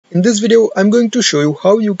In this video, I'm going to show you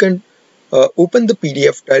how you can open the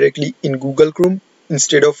PDF directly in Google Chrome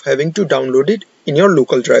instead of having to download it in your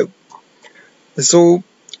local drive. So,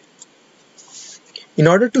 in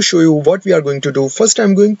order to show you what we are going to do, first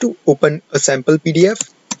I'm going to open a sample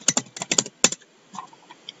PDF.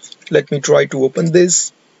 Let me try to open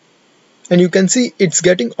this. And you can see it's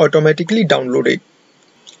getting automatically downloaded.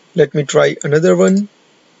 Let me try another one.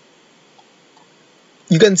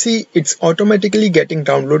 You can see it's automatically getting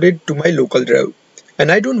downloaded to my local drive.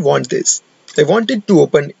 And I don't want this. I want it to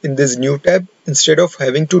open in this new tab instead of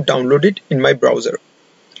having to download it in my browser.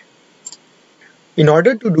 In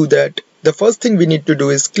order to do that, the first thing we need to do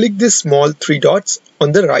is click this small three dots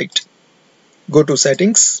on the right. Go to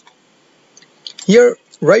Settings. Here,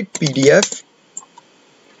 write PDF.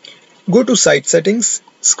 Go to Site Settings,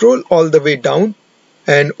 scroll all the way down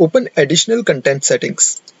and open Additional Content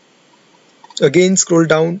Settings. Again scroll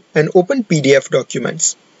down and open PDF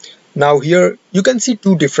Documents. Now here you can see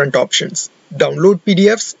two different options, Download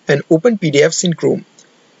PDFs and Open PDFs in Chrome.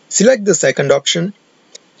 Select the second option.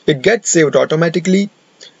 It gets saved automatically.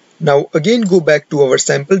 Now again go back to our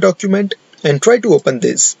sample document and try to open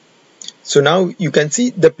this. So now you can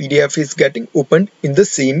see the PDF is getting opened in the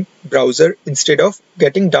same browser instead of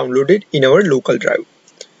getting downloaded in our local drive.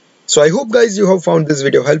 So I hope guys you have found this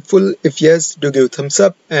video helpful. If yes, do give a thumbs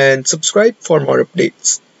up and subscribe for more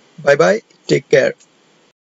updates. Bye bye, take care.